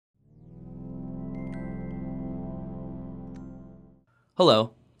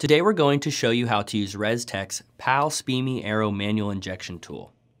Hello, today we're going to show you how to use Restek's PAL SPME Arrow manual injection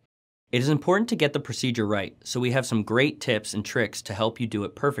tool. It is important to get the procedure right, so we have some great tips and tricks to help you do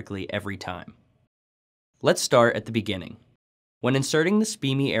it perfectly every time. Let's start at the beginning. When inserting the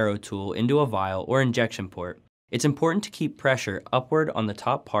SPME Arrow tool into a vial or injection port, it's important to keep pressure upward on the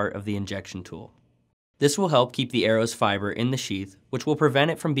top part of the injection tool. This will help keep the arrow's fiber in the sheath, which will prevent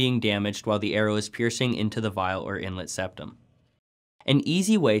it from being damaged while the arrow is piercing into the vial or inlet septum. An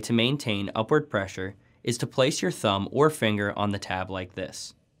easy way to maintain upward pressure is to place your thumb or finger on the tab like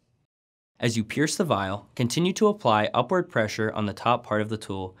this. As you pierce the vial, continue to apply upward pressure on the top part of the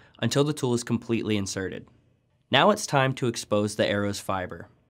tool until the tool is completely inserted. Now it's time to expose the arrow's fiber.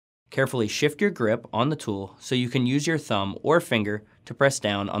 Carefully shift your grip on the tool so you can use your thumb or finger to press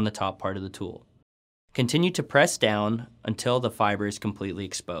down on the top part of the tool. Continue to press down until the fiber is completely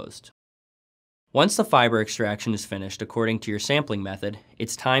exposed. Once the fiber extraction is finished according to your sampling method,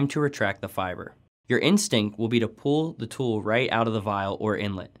 it's time to retract the fiber. Your instinct will be to pull the tool right out of the vial or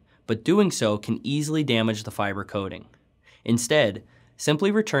inlet, but doing so can easily damage the fiber coating. Instead,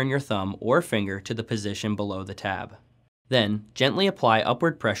 simply return your thumb or finger to the position below the tab. Then, gently apply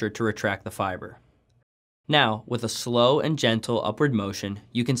upward pressure to retract the fiber. Now, with a slow and gentle upward motion,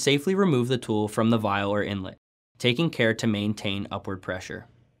 you can safely remove the tool from the vial or inlet, taking care to maintain upward pressure.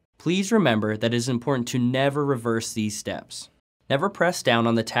 Please remember that it is important to never reverse these steps. Never press down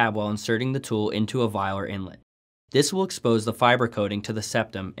on the tab while inserting the tool into a vial or inlet. This will expose the fiber coating to the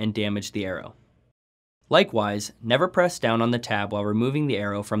septum and damage the arrow. Likewise, never press down on the tab while removing the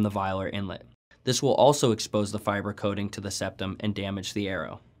arrow from the vial or inlet. This will also expose the fiber coating to the septum and damage the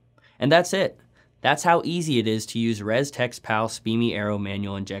arrow. And that's it. That's how easy it is to use Restek's PAL SPME Arrow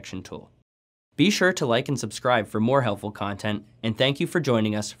manual injection tool. Be sure to like and subscribe for more helpful content, and thank you for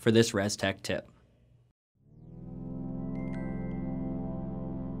joining us for this Restek tip.